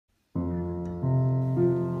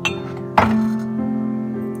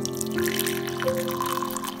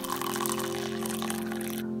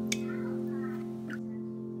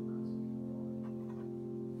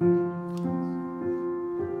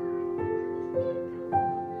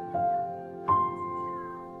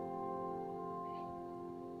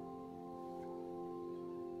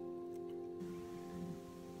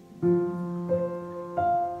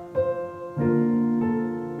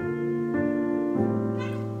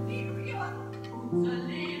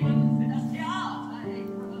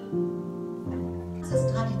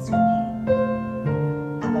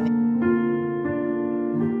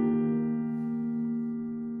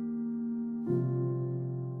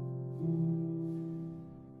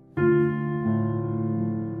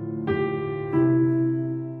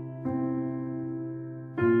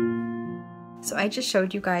So I just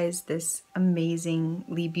showed you guys this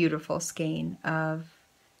amazingly beautiful skein of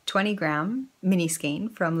 20-gram mini skein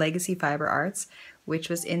from Legacy Fiber Arts, which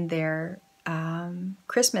was in their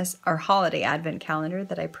Christmas or holiday advent calendar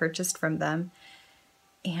that I purchased from them.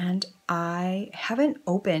 And I haven't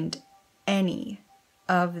opened any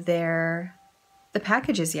of the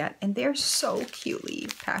packages yet, and they're so cutely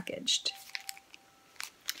packaged.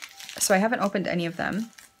 So I haven't opened any of them,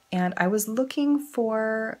 and I was looking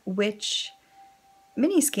for which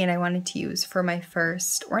mini skein I wanted to use for my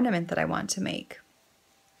first ornament that I want to make.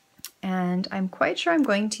 And I'm quite sure I'm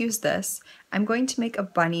going to use this. I'm going to make a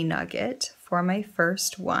bunny nugget for my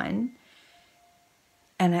first one.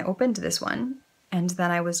 And I opened this one, and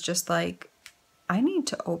then I was just like, I need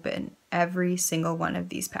to open every single one of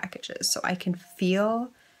these packages so I can feel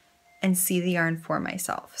and see the yarn for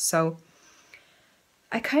myself. So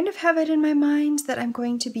I kind of have it in my mind that I'm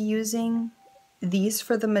going to be using these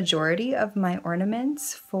for the majority of my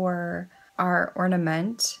ornaments for our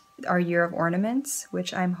Year of Ornaments,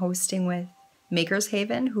 which I'm hosting with Maker's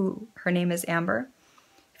Haven, her name is Amber.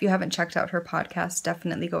 If you haven't checked out her podcast,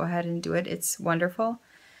 definitely go ahead and do it. It's wonderful.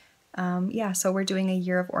 Yeah, so we're doing a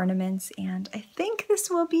Year of Ornaments, and I think this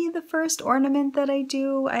will be the first ornament that I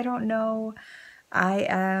do. I don't know. I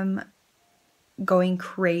am going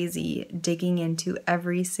crazy digging into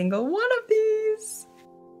every single one of these.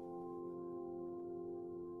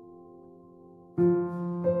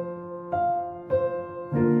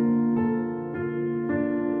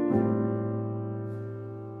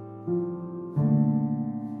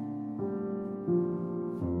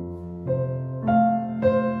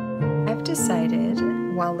 I've decided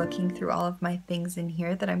while looking through all of my things in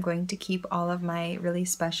here that I'm going to keep all of my really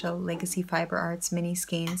special Legacy Fiber Arts mini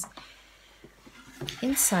skeins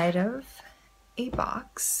inside of a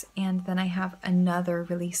box, and then I have another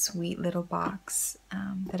really sweet little box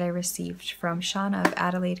that I received from Shauna of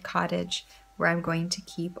Adelaide Cottage, where I'm going to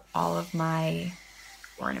keep all of my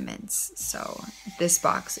ornaments. So this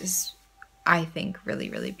box is, I think, really,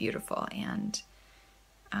 really beautiful, and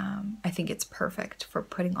I think it's perfect for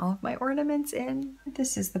putting all of my ornaments in.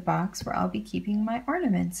 This is the box where I'll be keeping my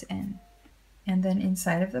ornaments in. And then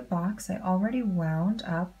inside of the box, I already wound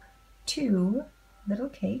up 2 little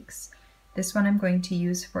cakes. This one I'm going to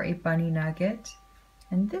use for a bunny nugget,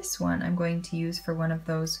 and this one I'm going to use for one of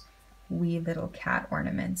those wee little cat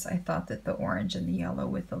ornaments. I thought that the orange and the yellow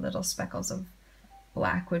with the little speckles of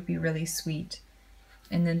black would be really sweet.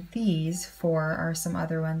 And then these 4 are some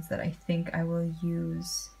other ones that I think I will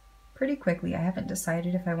use pretty quickly. I haven't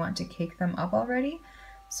decided if I want to cake them up already,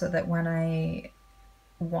 so that when I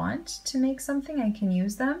want to make something I can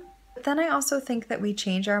use them. But then I also think that we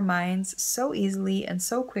change our minds so easily and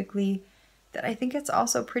so quickly that I think it's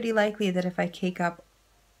also pretty likely that if I cake up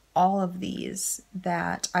all of these,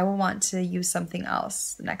 that I will want to use something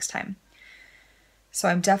else the next time. So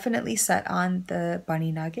I'm definitely set on the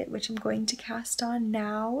bunny nugget, which I'm going to cast on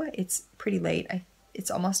now. It's pretty late. It's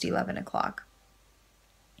almost 11 o'clock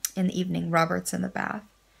in the evening. Robert's in the bath.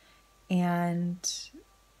 And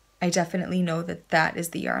I definitely know that that is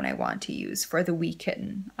the yarn I want to use for the wee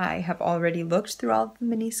kitten. I have already looked through all the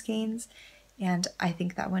mini skeins, and I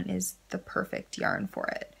think that one is the perfect yarn for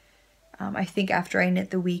it. I think after I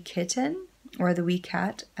knit the wee kitten, or the wee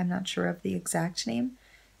cat, I'm not sure of the exact name,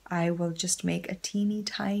 I will just make a teeny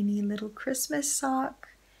tiny little Christmas sock,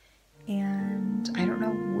 and I don't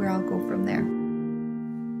know where I'll go from there.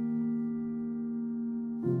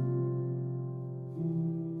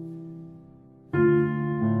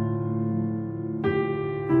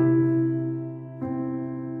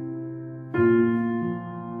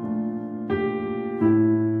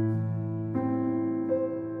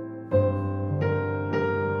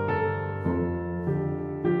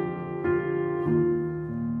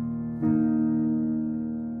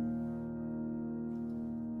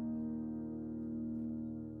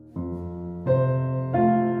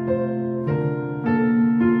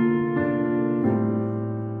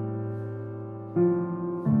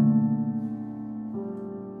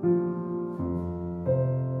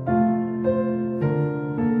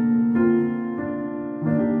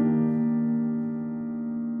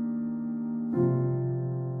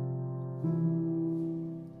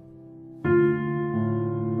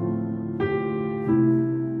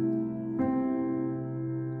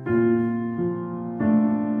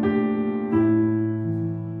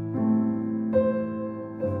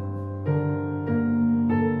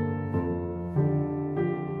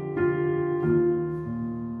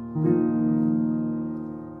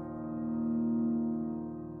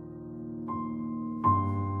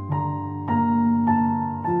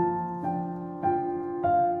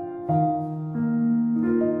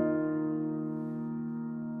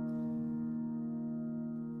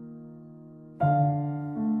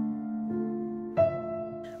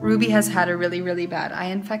 Ruby has had a really, really bad eye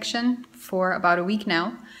infection for about a week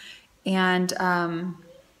now. And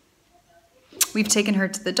we've taken her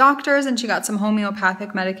to the doctors and she got some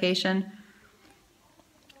homeopathic medication.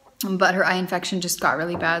 But her eye infection just got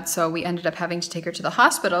really bad. So we ended up having to take her to the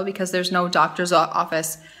hospital because there's no doctor's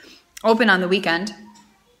office open on the weekend.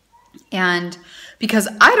 And because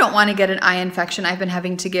I don't want to get an eye infection, I've been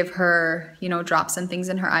having to give her, you know, drops and things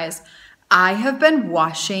in her eyes. I have been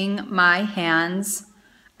washing my hands,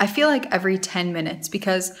 I feel like every 10 minutes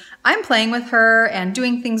because I'm playing with her and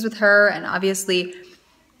doing things with her and obviously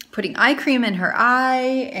putting eye cream in her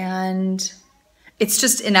eye, and it's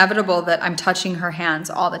just inevitable that I'm touching her hands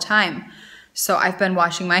all the time. So I've been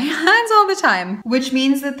washing my hands all the time, which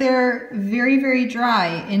means that they're very, very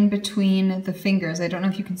dry in between the fingers. I don't know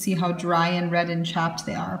if you can see how dry and red and chapped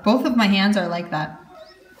they are. Both of my hands are like that.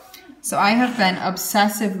 So I have been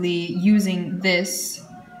obsessively using this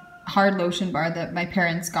hard lotion bar that my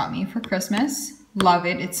parents got me for Christmas. Love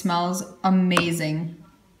it. It smells amazing.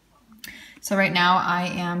 So right now I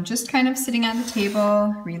am just kind of sitting at the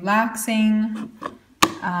table, relaxing,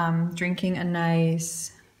 drinking a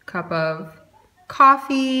nice cup of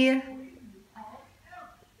coffee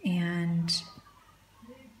and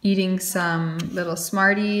eating some little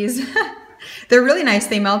Smarties. They're really nice.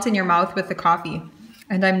 They melt in your mouth with the coffee.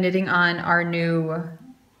 And I'm knitting on our new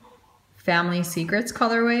Family Secrets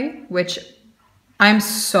colorway, which I'm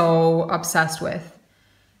so obsessed with.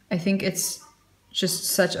 I think it's just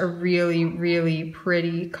such a really, really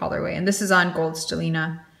pretty colorway. And this is on Gold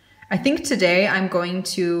Stellina. I think today I'm going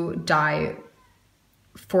to dye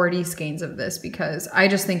 40 skeins of this because I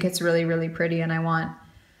just think it's really, really pretty, and I want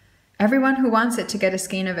everyone who wants it to get a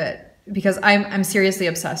skein of it because I'm seriously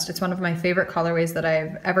obsessed. It's one of my favorite colorways that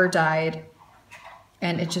I've ever dyed,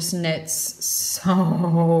 and it just knits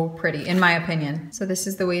so pretty, in my opinion. So this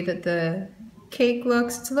is the way that the cake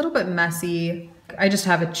looks. It's a little bit messy. I just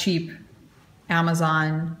have a cheap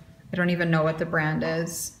Amazon, I don't even know what the brand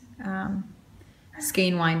is,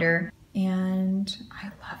 skein winder, and I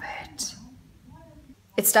love it.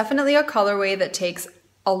 It's definitely a colorway that takes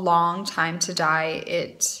a long time to dye.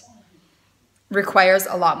 It requires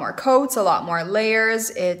a lot more coats, a lot more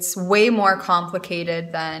layers. It's way more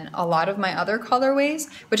complicated than a lot of my other colorways,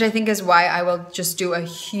 which I think is why I will just do a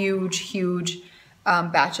huge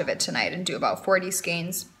batch of it tonight and do about 40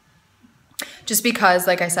 skeins. Just because,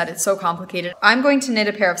 like I said, it's so complicated. I'm going to knit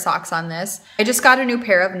a pair of socks on this. I just got a new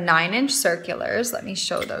pair of 9-inch circulars. Let me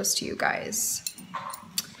show those to you guys.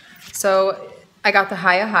 So I got the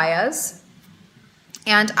Hayas,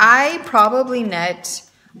 and I probably knit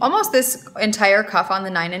almost this entire cuff on the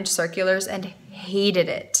 9-inch circulars and hated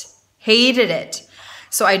it. Hated it.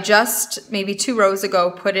 So I just, maybe 2 rows ago,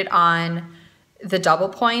 put it on the double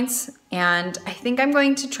points, and I think I'm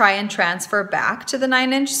going to try and transfer back to the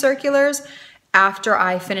 9-inch circulars after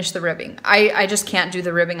I finish the ribbing. I just can't do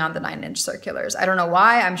the ribbing on the 9-inch circulars. I don't know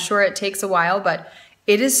why. I'm sure it takes a while, but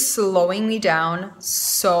it is slowing me down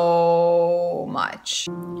so much.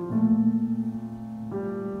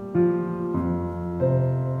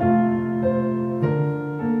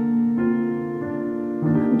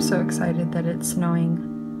 I'm so excited that it's snowing.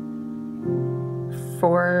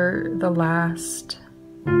 For the last,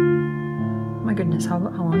 oh my goodness, how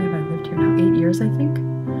long have I lived here now? 8 years, I think,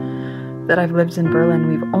 that I've lived in Berlin.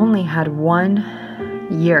 We've only had 1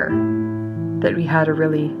 year that we had a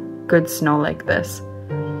really good snow like this.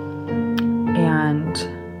 And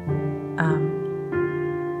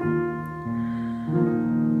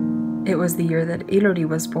it was the year that Elodie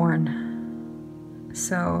was born.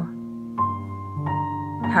 So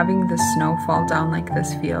having the snow fall down like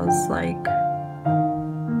this feels like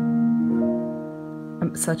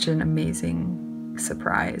such an amazing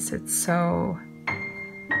surprise. It's so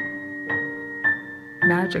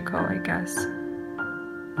magical, I guess.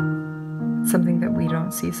 It's something that we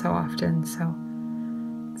don't see so often, so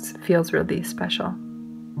it feels really special.